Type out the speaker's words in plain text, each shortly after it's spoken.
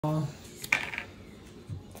5.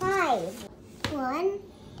 1,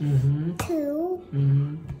 Mm-hmm. 2,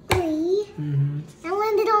 Mm-hmm. 3. Mm-hmm. I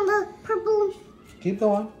landed on the purple. Keep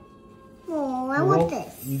going. Oh, I want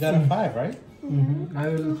this. You got a 5, right? Mm-hmm. I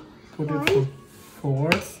will put it for 4.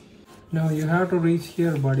 No, you have to reach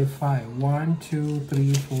here, buddy. 5. 1, 2,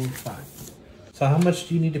 3, 4, 5. So how much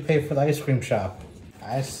do you need to pay for the ice cream shop?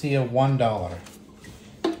 I see a $1.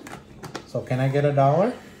 So can I get $1?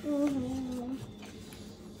 Mm-hmm.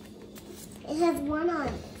 It has 1 on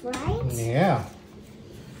it, right? Yeah.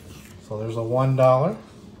 So there's a $1.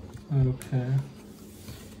 Okay.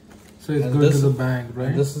 So it's And good to this- the bank, right?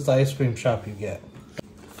 And this is the ice cream shop you get.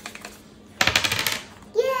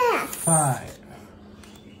 Yes. 5.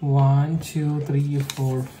 1, 2, 3,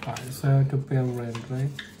 4, 5. So I have to pay rent, right?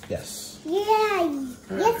 Yes. Yeah.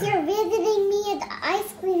 Yes, you're visiting me at the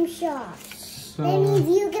ice cream shop. So That means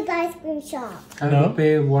you get the ice cream shop. I have No. to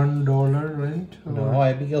pay $1 rent? Or? No,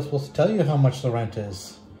 Abigail's supposed to tell you how much the rent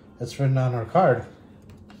is. It's written on her card.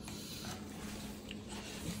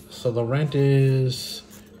 So the rent is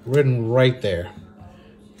written right there.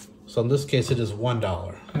 So in this case, it is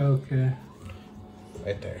 $1 Okay.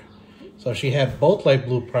 right there. So if she had both light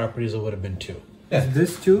blue properties, it would have been 2. Is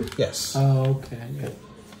this 2? Yes. Oh, okay. Yeah.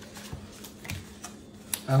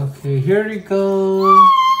 Okay, here you go.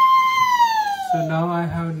 So now I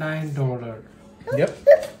have $9. Yep.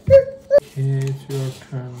 Okay, it's your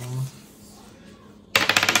turn now.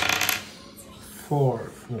 4.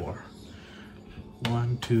 4.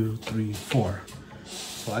 1, 2, 3, 4.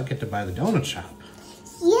 So I get to buy the donut shop.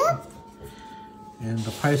 Yep. And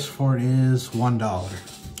the price for it is $1.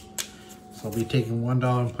 So I'll be taking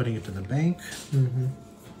 $1 and putting it to the bank. Mm-hmm.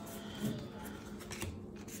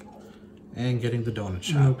 And getting the donut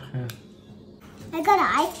shop. Okay. I got an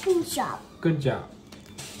ice cream shop. Good job.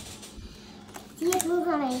 See it move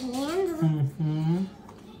on my hands? Mm-hmm.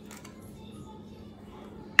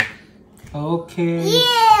 Okay.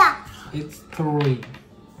 Yeah. It's 3.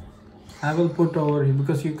 I will put over here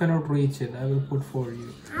because you cannot reach it. I will put for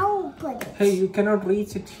you. I'll put it. Hey, you cannot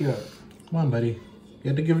reach it here. Come on, buddy. You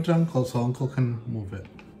have to give it to Uncle so Uncle can move it.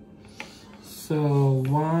 So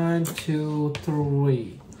 1, 2,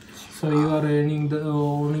 3. So you are owning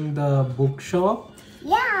the bookshop.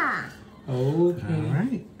 Yeah. Okay. All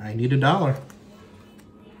right. I need $1.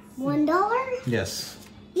 $1? Yes.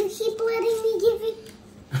 You keep letting me give it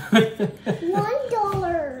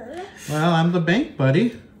 $1. Well, I'm the bank,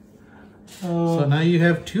 buddy. Oh, So now you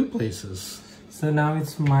have 2 places. so now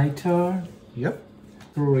it's my turn. Yep.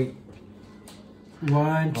 3.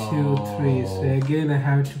 1, 2, 3. So Oh. again, I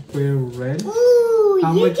have to pay rent. Ooh,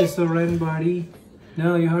 How you much get is the rent, buddy?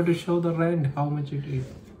 No, you have to show the rent. How much it is?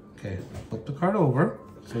 Okay. Flip the card over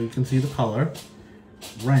so you can see the color.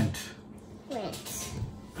 Rent. rent.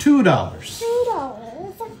 $2.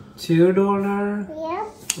 $2. $2. Yep.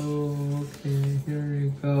 Oh, okay. Here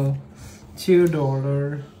you go.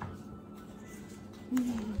 $2.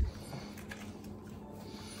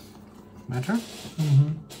 Matter?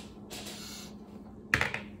 Mm-hmm.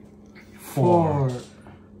 4.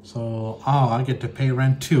 So, I get to pay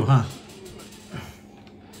rent too, huh?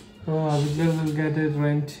 Oh, Abigail will get it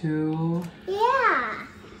rent too. Yeah.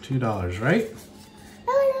 $2, right?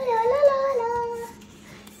 La, la, la, la, la.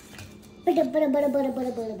 Butter, butter, butter, butter,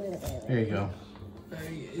 butter, butter, butter, butter. There you go.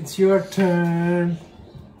 It's your turn.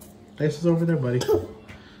 Dice is over there, buddy.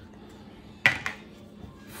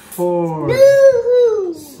 4.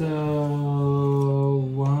 Woohoo! So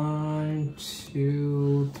 1,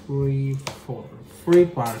 2, 3, 4. Free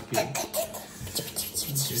parking.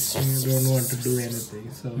 You don't want to do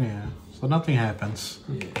anything, so Yeah. So nothing happens.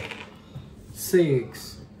 yeah.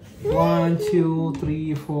 6. 1, 2,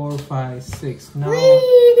 3, 4, 5, 6. Now,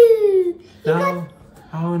 Woo! now,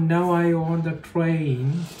 oh, now I own the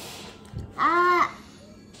train. Okay.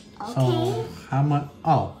 So how much?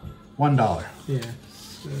 Oh, $1. Yeah.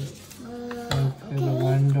 So, okay, the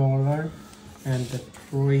 $1 and the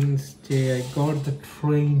train stay. I got the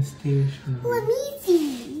train station. Let me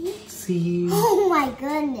see. See? Oh my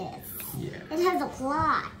goodness. Yeah. It has a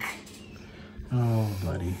clock. Oh,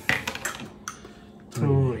 buddy.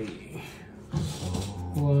 3.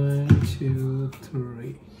 1, 2,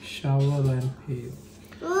 3. Shovel and pave.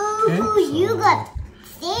 Ooh, Okay, you so got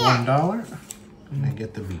that. $1, and I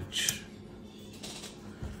get the beach.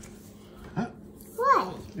 Huh?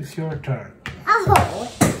 What? It's your turn. Oh.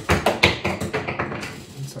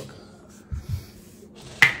 It's okay.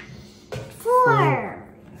 4.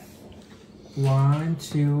 1,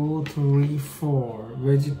 2, 3, 4.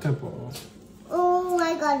 Vegetables. Oh,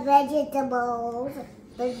 I got vegetables.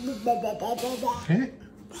 Okay.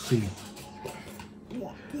 Let's see.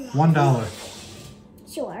 $1.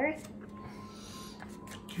 Sure.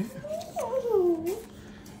 Okay.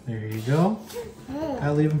 There you go.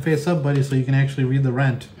 I'll leave them face up, buddy, so you can actually read the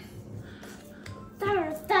rent.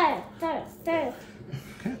 There.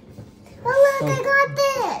 Okay. Oh, look, I got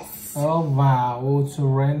this. Oh wow, it's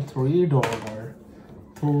rent $3.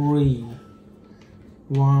 3.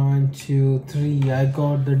 1, 2, 3. I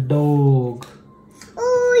got the dog.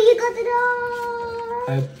 Oh, you got the dog.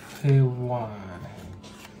 I pay 1.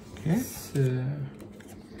 Okay. So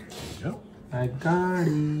Go. I got it.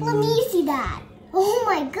 Let me see that. Oh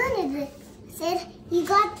my goodness. It said you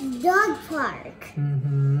got the dog park.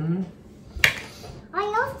 Mm-hmm. I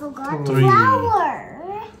also got 3. flower.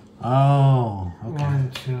 Oh, okay.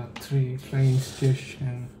 1, 2, 3. Train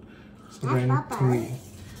station. So That's rent Papa. 3. You're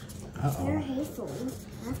Uh-oh. Hazel.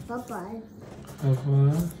 That's Papa.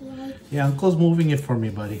 Yeah, Uncle's moving it for me,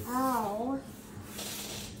 buddy. Oh.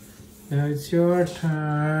 Now it's your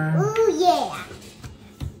turn. Oh yeah.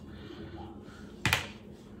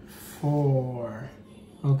 4.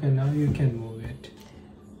 Okay, now you can move it.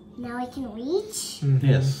 Now I can reach. Mhm.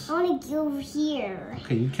 Yes. I want to go over here.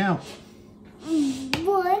 Okay, you count.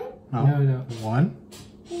 1, No. No. 1.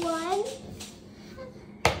 1,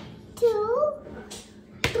 2,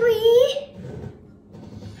 3,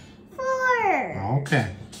 4.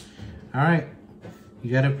 Okay. All right.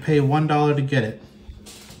 You gotta pay $1 to get it.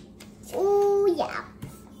 Oh yeah.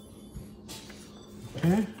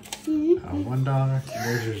 Okay. $1.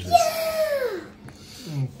 There's your zip.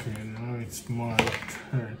 Okay, now it's my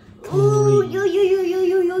turn. Ooh, 3. yo, yo, yo, yo,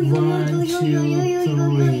 yo, yo, yo, 1, yo, yo, 2, yo, yo, yo,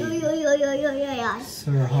 yo, 3. yo, yo, yo, yo, yo, yo, yo.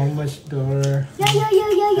 So how much dollar? Yo, yo, yo,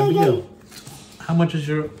 yo, yo, yo.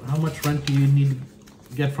 Abigail, how much rent do you need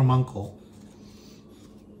to get from Uncle?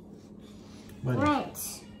 Buddy,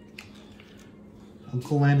 Rent.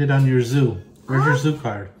 Uncle landed on your zoo. Where's your zoo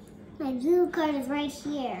card? My blue card is right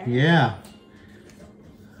here. Yeah.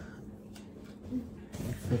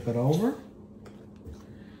 Flip it over.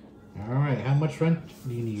 All right, how much rent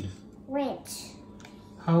do you need? Rent.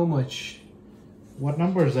 How much? What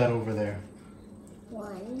number is that over there?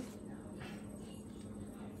 1.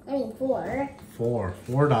 I mean 4.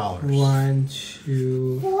 $4. 1,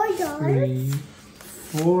 2, $4. 3,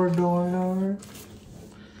 $4.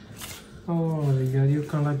 Oh, are you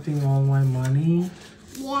collecting all my money?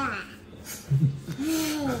 Yeah.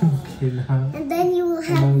 Okay, now. And then you will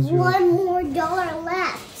have How's your- $1 more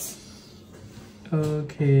left.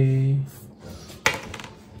 Okay.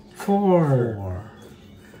 4.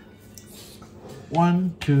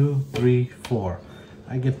 1, 2, 3, 4.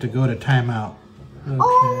 I get to go to timeout. Okay.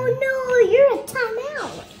 Oh no, you're a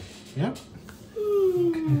timeout. Yep.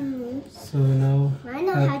 So now. I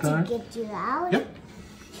know I've how to got- get you out. Yep.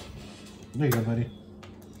 There you go, buddy.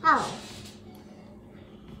 How?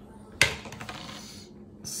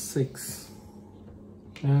 6.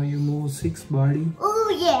 Now you move 6, buddy.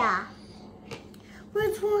 Oh yeah.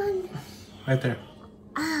 Which one? Right there.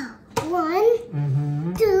 Ah, 1,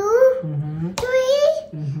 Mm-hmm. 2, Mm-hmm.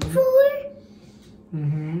 3, 4,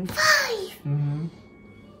 Mm-hmm. 5, Mm-hmm.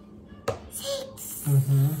 6.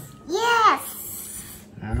 Mm-hmm. Yes.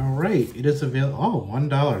 All right. It is available. Oh,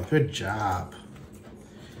 $1. Good job.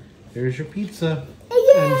 There's your pizza.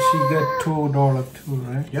 Yeah. And she got $2 too,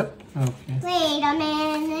 right? Yep. Okay. Wait a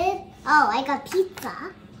minute. Oh, I got pizza.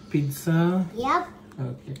 Pizza. Yep.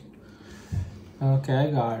 Okay. Okay,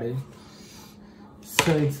 I got it.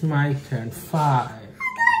 So it's my turn. 5.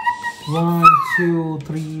 1, 2,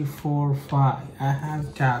 3, 4, 5. I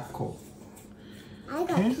have taco. I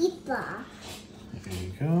got Okay. pizza. There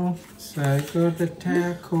you go. So I got the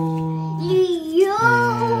taco. Yo!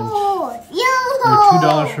 Yo! Or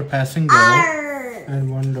 $2 for passing go. Arr. And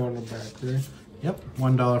 $1 back, right? Yep.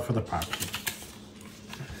 $1 for the property.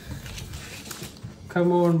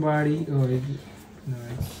 Come on, buddy. Oh, no,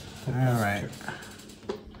 All right.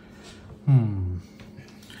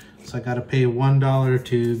 So I gotta pay $1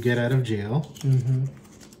 to get out of jail, Mm-hmm.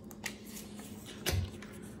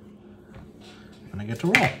 and I get to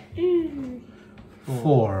roll.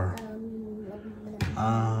 4.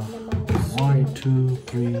 1, 2,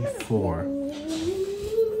 3, 4.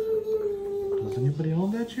 Does anybody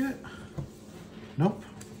own that yet? Nope.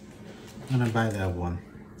 I'm gonna buy that one.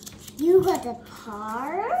 You got the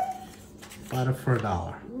car? Bought it for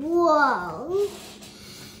 $1. Whoa.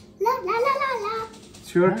 La la la la la.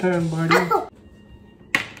 It's your turn, buddy.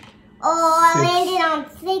 Oh, I 6. landed on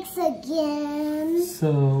 6 again.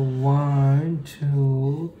 So 1,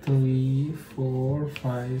 2, 3, 4,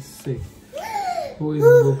 5, 6. Who is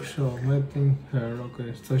bookshop? I think her.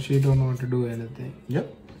 Okay, so she don't want to do anything.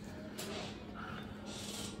 Yep.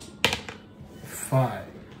 5.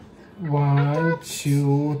 1,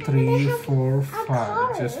 2, 3, 4,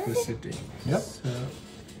 5. Just visiting. Yep. So,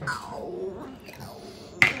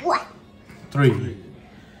 What? 3.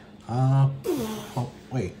 Oh,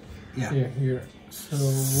 wait. Yeah. yeah, here. So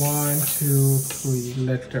 1, 2, 3.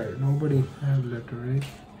 Letter. Nobody have letter, right?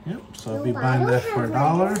 Yep. So I'll be buying that for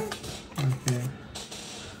 $1. Okay.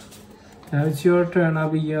 Now it's your turn,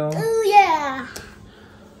 Abigail. Oh yeah.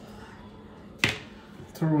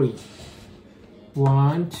 3.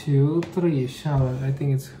 1, 2, 3. Shovel. I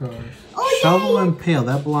think it's hers. Oh Shovel and pail,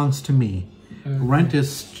 that belongs to me. Okay. Rent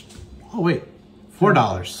is, oh wait,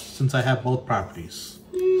 $4 since I have both properties.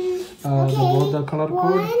 The both the color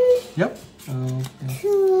code? 1, Yep. Okay.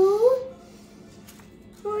 2,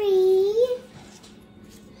 3.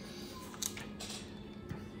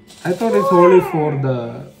 I thought it's only for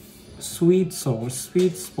the sweet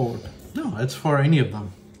sport. No, it's for any of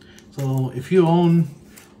them. So if you own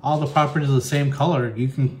all the properties of the same color, you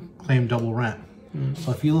can claim double rent.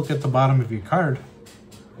 So if you look at the bottom of your card,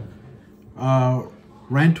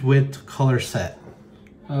 rent with color set.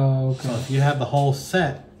 Oh, So okay. if you have the whole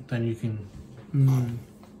set, then you can.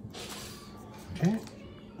 Okay.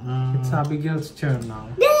 It's Abigail's turn now.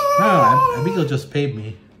 No, Abigail just paid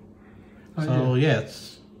me. Oh, So yeah. yeah,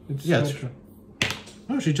 it's It's yeah, your it's- turn.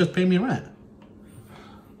 no, she just paid me rent.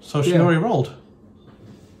 So she Yeah. already rolled.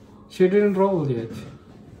 She didn't roll yet.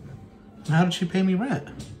 How did she pay me rent?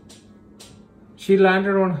 She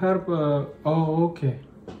landed on her. Oh, okay.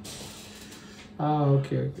 Oh,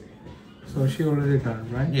 okay. So she already done,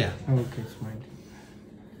 right? Yeah. Okay, it's mine.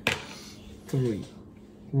 3.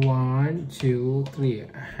 1, 2, 3.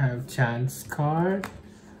 I have chance card.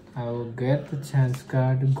 I will get the chance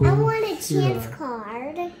card. Go I want a here. chance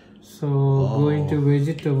card. So go into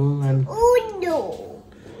vegetable and Oh no.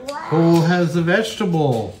 What? Who has the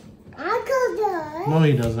vegetable? Uncle does. No,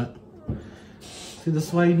 he doesn't. See, this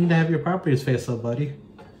is why you need to have your properties face up, buddy.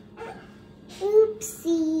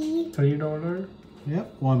 Oopsie. $3,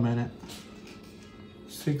 Yep. 1 minute.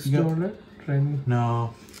 $6.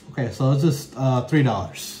 No. Okay, so it's just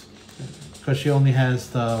 $3 because she only has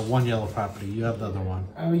the one yellow property. You have the other one.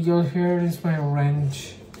 Abigail, here is my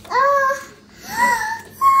wrench.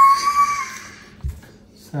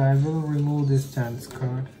 So I will remove this chance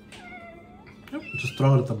card. Yep. Just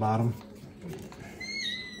throw it at the bottom.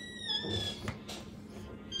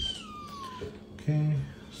 Okay.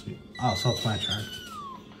 See. Oh, so it's my turn.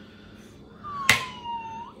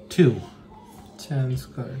 2. Chance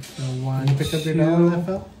card. So 1, Can you pick up your 2. dollar that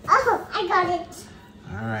fell? Oh, I got it.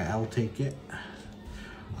 All right, I will take it.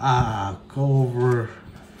 Go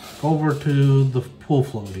over to the pool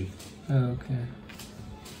floaty. Okay.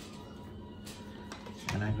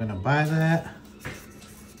 And I'm gonna buy that.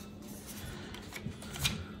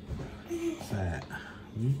 What's that?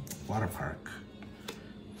 Water park.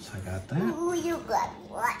 So I got that. Oh, you got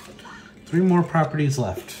what? 3 more properties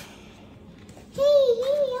left. Hey,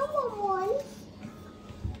 I want one.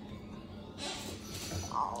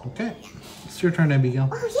 Okay, it's your turn, Abigail.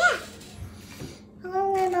 Oh yeah. I want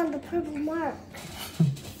to land on the purple mark.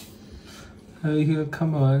 Abigail,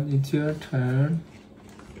 come on, it's your turn.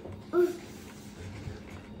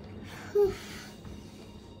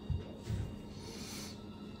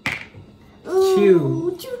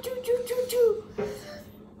 Ooh, choo.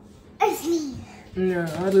 Ashley.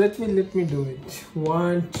 Yeah, let me do it.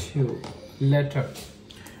 1, 2. Letter.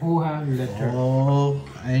 Who have letter? Oh,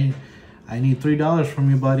 I need $3 from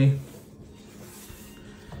you, buddy.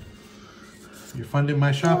 You're funding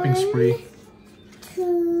my shopping spree.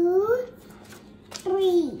 2,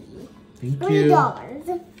 3. Thank $3.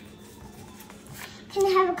 you. Can I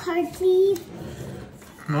have a card, please?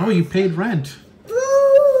 No, you paid rent.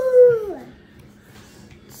 Ooh.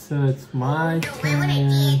 So it's my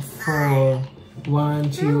turn. 4.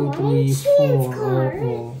 1, 2, 3, chance 4. card.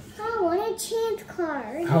 Oh. I want a chance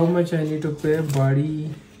card. How much I need to pay,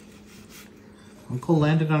 buddy? Uncle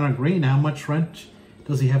landed on a green. How much rent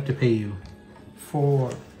does he have to pay you?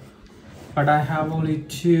 4. But I have only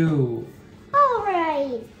 2. All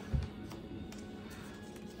right.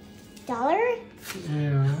 $1,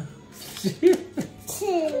 Yeah.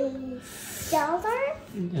 $2.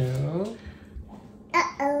 No.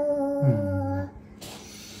 Uh-oh.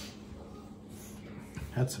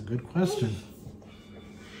 That's a good question.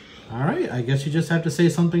 All right, I guess you just have to say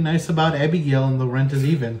something nice about Abigail and the rent is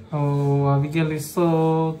even. Oh, Abigail is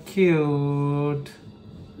so cute.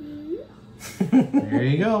 There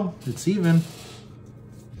you go. It's even.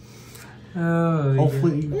 Oh,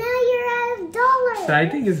 Hopefully. Now you're out of $1. So I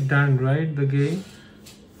think it's done, right? The game.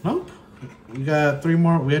 Nope. We got 3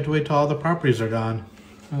 more. We have to wait till all the properties are gone.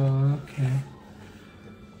 Oh, okay.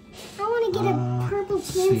 I want to get a purple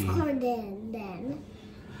chance card then.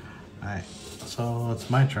 Alright, so it's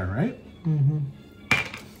my turn, right? Mm-hmm.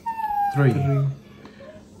 3.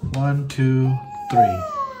 1, 2, 3.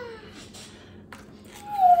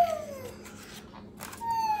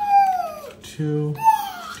 2.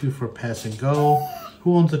 2 for pass and go.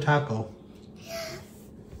 Who owns the taco?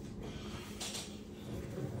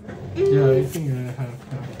 Yeah, I think I have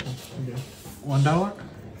yeah. $1?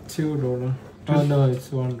 $2. Oh no, it's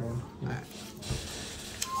 $1.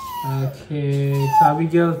 Okay, it's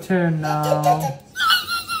Abigail's turn now.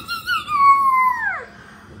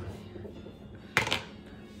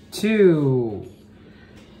 2.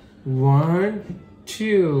 1,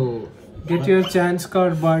 2. Get your chance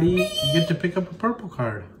card, buddy. You get to pick up a purple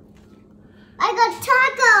card. I got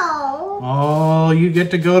taco. Oh, you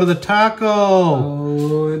get to go to the taco.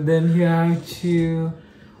 Oh, then you have to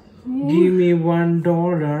give me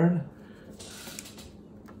 $1.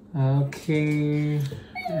 Okay,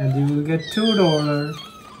 and you will get $2.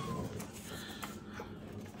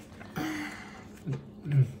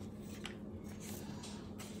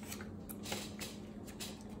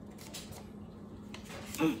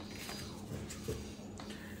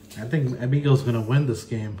 I think Abigail's gonna win this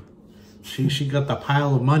game. She got the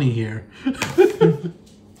pile of money here. 1.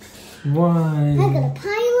 I got a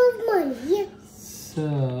pile of money.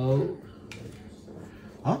 So,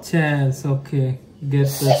 Oh. chance. Okay, get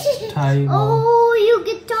the timer. Oh, you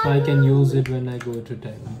get taco. So I can use it when I go to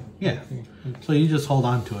time. Yeah. So you just hold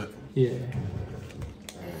on to it. Yeah.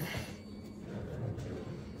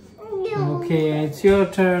 No. Okay, it's your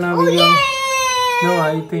turn, Oh, Abigail. yeah. No,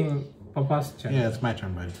 I think Papa's turn. Yeah, it's my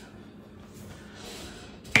turn, buddy.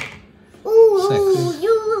 Ooh, 6.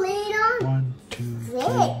 you laid on. 1, 2, 3,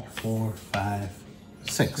 4, 5,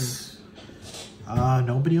 6.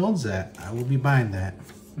 Nobody owns that. I will be buying that.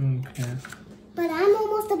 Okay. But I'm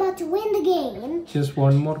almost about to win the game. Just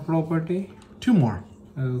one more property. 2 more.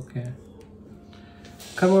 Okay.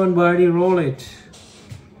 Come on, buddy, roll it.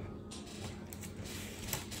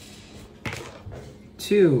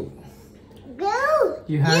 2. Go.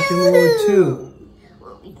 You have to move 2.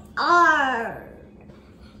 R.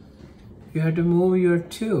 You have to move your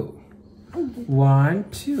 2. 1,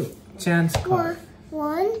 2. Chance card.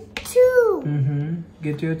 1, 2. Mm-hmm.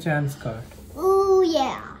 Get your chance card. Ooh,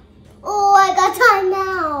 yeah. Oh, I got time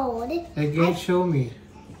out. Again, show me.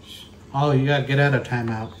 Oh, you gotta get out of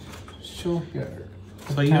timeout. Show here.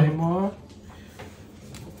 So you Timer.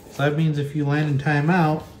 So that means if you land in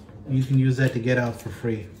timeout, you can use that to get out for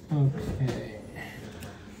free. Okay.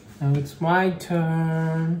 Now it's my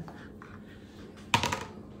turn.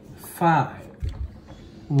 5.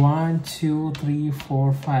 1, 2, 3,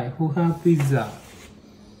 4, 5. Who have pizza?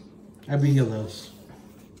 Abigail does.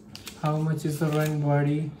 How much is the rent,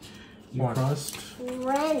 buddy? You One. crossed.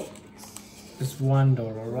 Rent. It's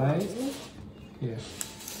 $1, right? Yeah.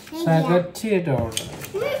 So I got $2.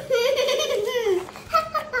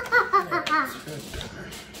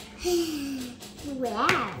 Wow.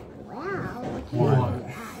 One.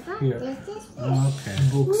 Here. This is Okay.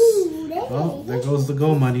 Books. Well, there goes the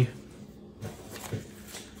go money.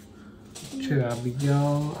 To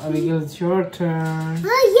Abigail. Abigail, it's your turn.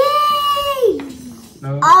 Oh, yay!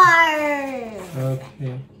 No. R.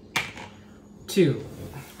 Okay. 2.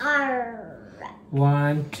 R.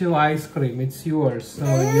 1, 2 ice cream. It's yours. So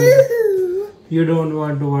Ooh. you don't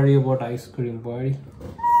want to worry about ice cream, buddy.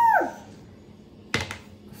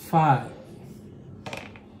 5.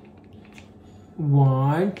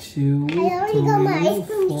 1, 2, I already got my ice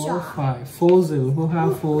 3, cream 4, shop. 5. Fuzzle. Who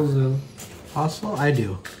have Fuzzle? Also, I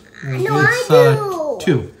do. No, It's I do.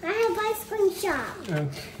 2. I have ice cream shop.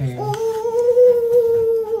 Okay.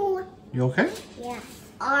 Ooh. You okay? Yeah.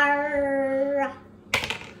 R.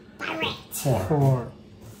 Pirate. 4.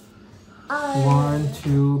 R. 1,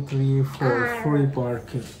 2, 3, 4. Free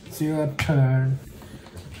parking. It's your turn.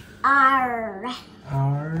 R.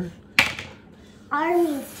 R. R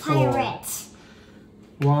means pirate.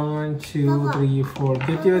 1, 2, 3, 4.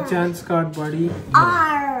 Get your chance card, buddy.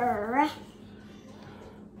 R.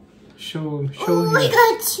 Show Oh, I here.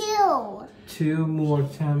 got 2. 2 more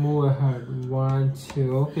time. Move ahead. 1,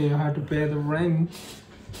 2. Okay, you have to pay the rent.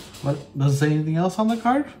 What does it say anything else on the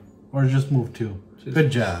card? Or just move 2? Just-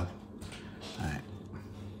 Good job. Alright.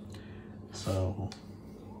 So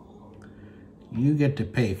you get to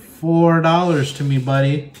pay $4 to me,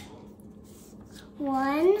 buddy.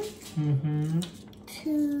 1, Mm-hmm.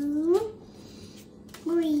 2,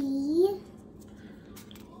 3,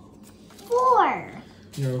 4.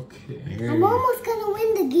 Okay. I'm almost gonna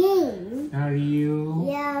win the game. Are you?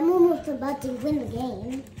 Yeah, I'm almost about to win the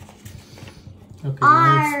game. Okay,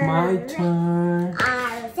 now it's my R. turn.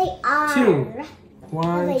 R. Say R. 2.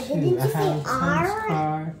 1, Wait, 2. didn't I you say have Chan's R?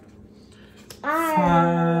 card. R.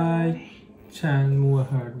 5. Chan, move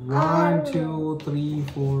ahead. 1, 2, 3,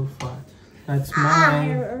 4, 5. That's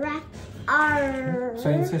mine. R.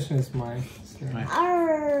 Train session is mine. So. Right.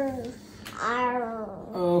 R. R.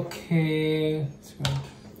 Okay. So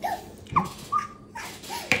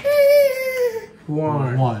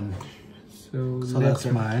 1. 1. So That's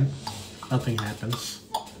letter. mine. Nothing happens.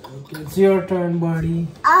 Okay, it's your turn, buddy.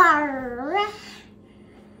 R.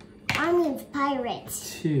 R means pirate.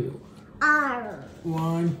 2. R.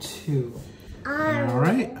 1, 2. R. All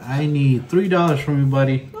right. I need $3 from you,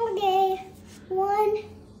 buddy. Okay. 1,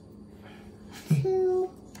 2,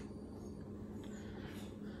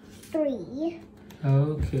 3.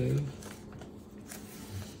 Okay.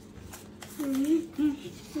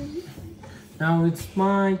 Now it's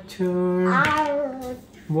my turn. R.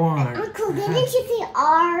 1. Uncle, didn't you say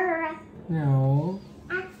R? No.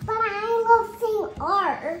 But I will say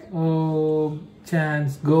R. Oh,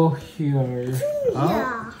 Chance, go here.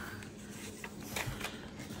 Yeah.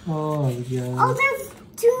 Oh, Oh, yeah. there's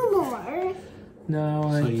 2 more. Now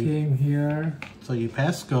I So you- came here. So you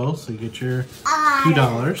pass go, so you get your R.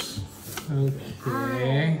 $2.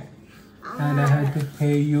 Okay. And I had to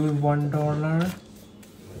pay you $1.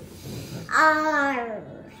 R.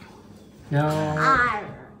 Now, R.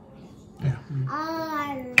 Yeah.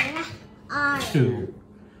 R. R. 2.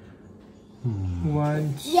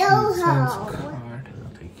 1 Yo-ho. cents card.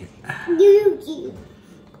 I'll take it. Yuki.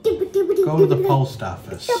 Go to the post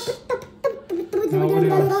office. Nobody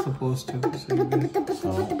was supposed to.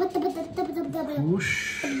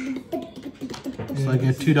 Whoosh. So I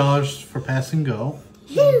get $2 for pass and go.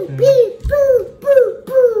 Boo, boo, boo, boo,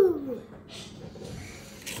 boo.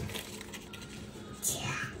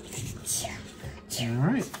 All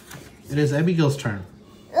right. It is Abigail's turn.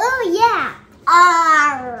 Oh, yeah.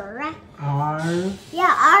 R. R.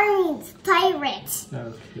 Yeah, R means pirate.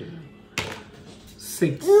 Okay.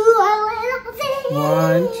 6. Ooh, I love it.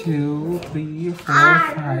 1, 2, 3, 4,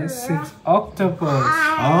 R. 5, 6. Octopus.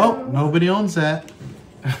 Oh, nobody owns that.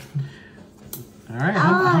 All right.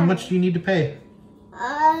 How much do you need to pay?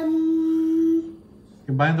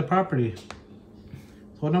 You're buying the property.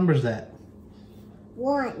 So what number is that?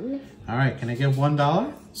 1. All right. Can I get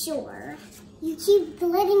 $1? Sure. You keep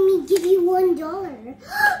letting me give you $1.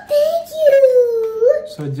 Thank you.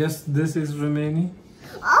 So just this is remaining.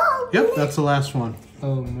 Oh, Yep, that's the last one.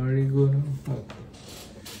 Oh, merry-go-round.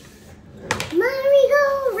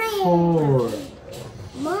 merry-go-round. 4.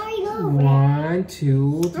 Merry-go-round. 1,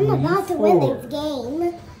 2, 3, I'm about to win 4. this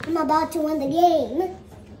game. I'm about to win the game.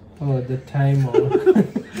 Oh, the timer.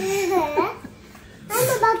 I'm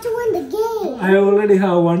about to win the game. I already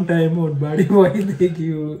have 1 timeout, buddy. Why they give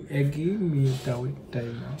me a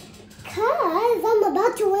timeout? Cause I'm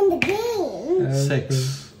about to win the game. Okay.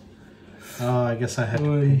 6. Oh, I guess I had to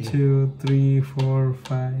 1, pay. 2, 3, 4,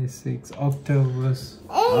 5, 6. Octopus.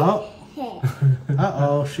 Oh.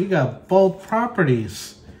 Uh-oh, she got both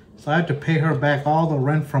properties. So I have to pay her back all the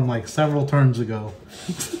rent from like several turns ago.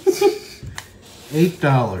 $8.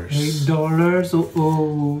 $8.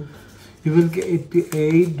 Oh, you will get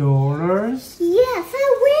 $8. Yes, I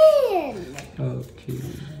win. Okay.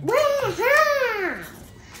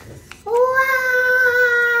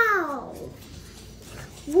 Wow!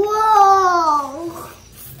 Whoa!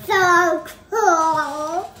 So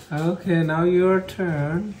cool! Okay, now your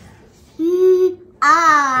turn.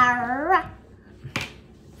 R.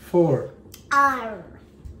 4. R.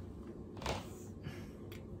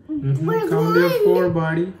 Where's Count your 4, one?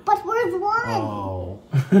 buddy. But where's 1? Oh.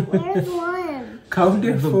 Where's 1? Count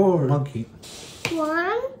your The 4. monkey.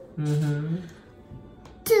 1,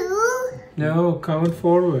 2, No, count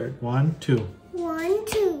forward. 1, 2. 1,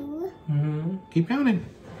 2, Keep counting.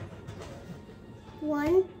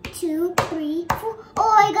 1, 2, 3, 4.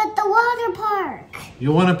 Oh, I got the water park.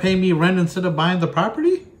 You want to pay me rent instead of buying the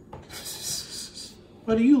property?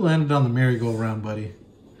 Buddy, you landed on the merry-go-round, buddy.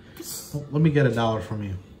 Let me get $1 from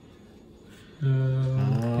you.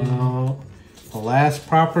 Oh, the last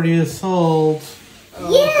property is sold.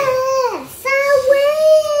 Yes, I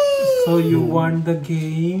win. So you won the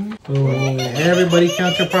game. Oh, Everybody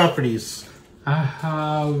count your properties. I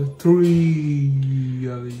have 3.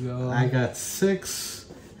 There we go. I got 6.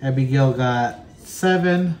 Abigail got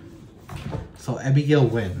 7. So Abigail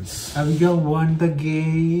wins. Abigail won the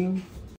game.